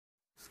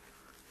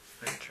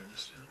Let me turn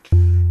this down too.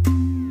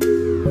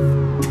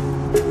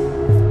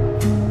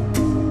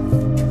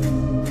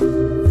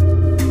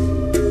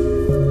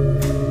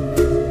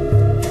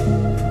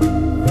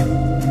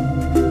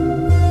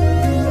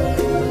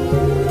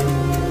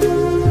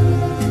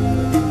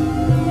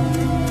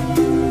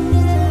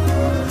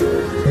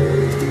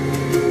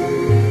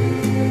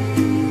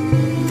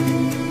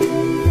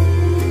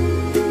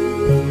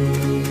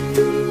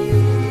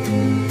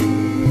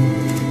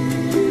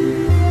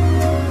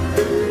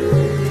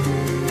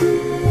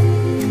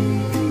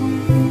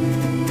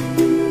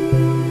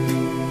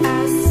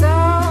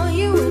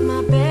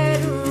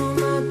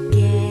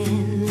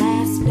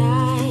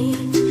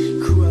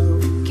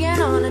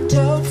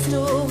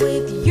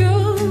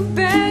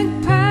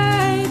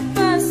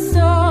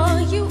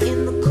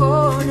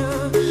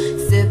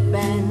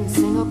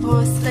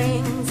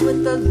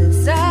 With the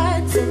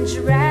lizards and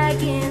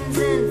dragons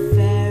and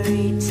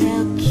fairy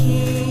tale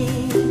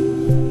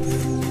kings.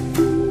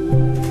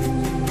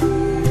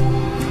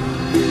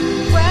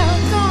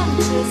 Welcome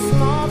to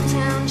small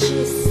town,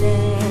 she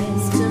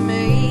says to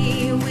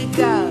me. We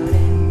got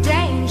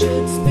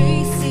endangered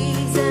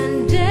species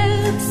and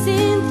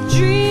absinthe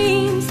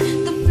dreams.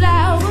 The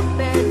flower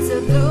beds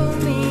are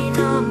blooming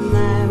on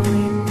my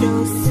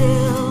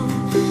windowsill.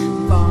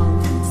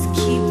 Bombs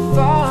keep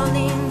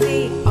falling,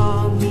 the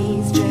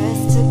army's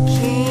dressed to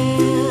kill.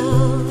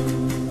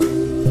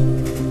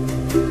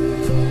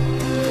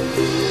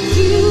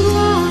 You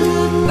are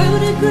a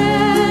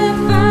photograph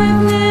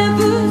I've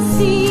never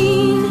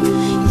seen.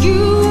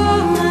 You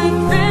are my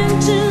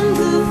phantom,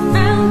 the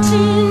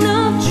fountain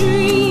of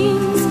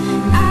dreams.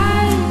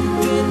 I've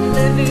been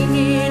living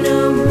in a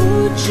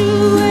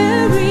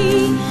mortuary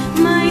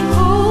my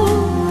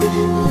whole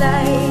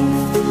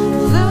life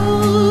long.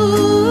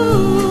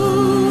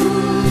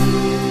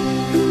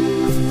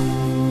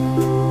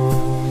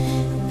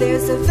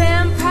 There's a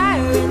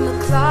vampire in the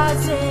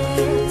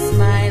closet,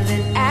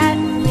 smiling at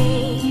me.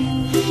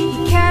 He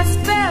casts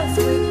spells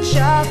with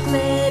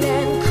chocolate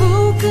and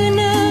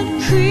coconut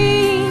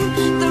cream.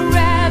 The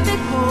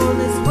rabbit hole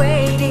is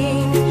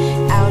waiting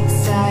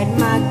outside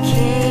my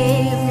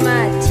cave.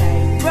 My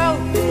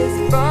tightrope is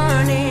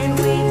burning,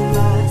 we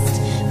must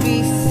be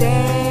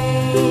saved.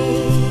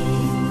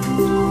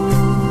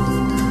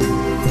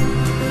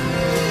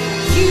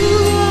 You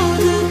are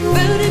the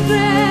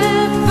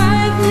photograph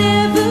I've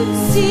never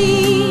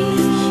seen.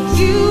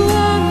 You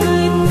are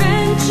my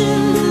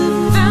phantom, the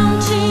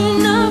fountain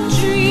of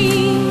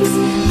dreams.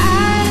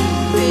 I've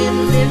been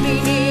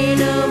living in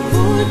a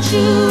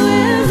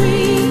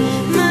mortuary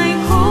my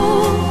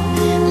whole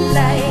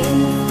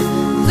life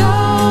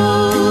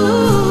long.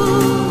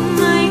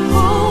 My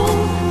whole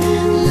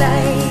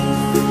life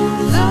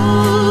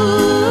long.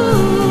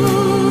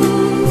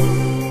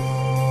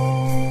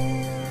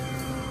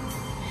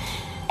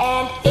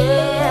 And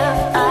if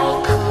I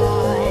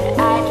could,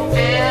 I'd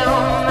fill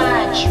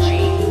my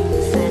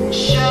dreams and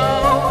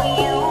show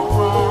you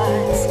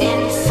what's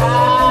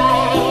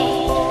inside.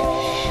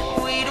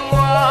 We'd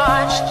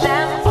watch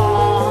them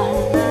on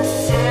the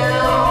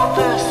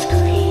silver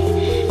screen,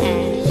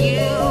 and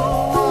you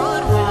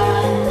would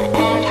run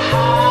and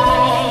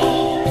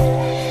hide.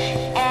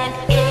 And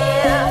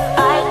if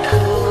I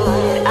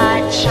could,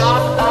 I'd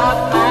chop up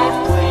my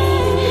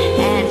brain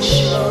and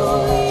show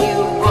you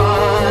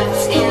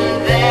what's in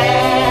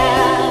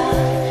there.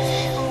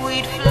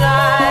 We'd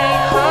fly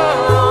her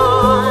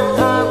on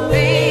a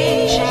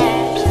big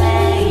jet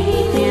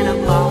plane in a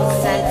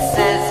box that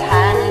says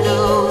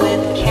handle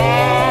with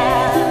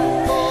care.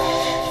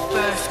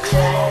 First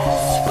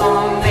class for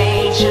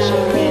Major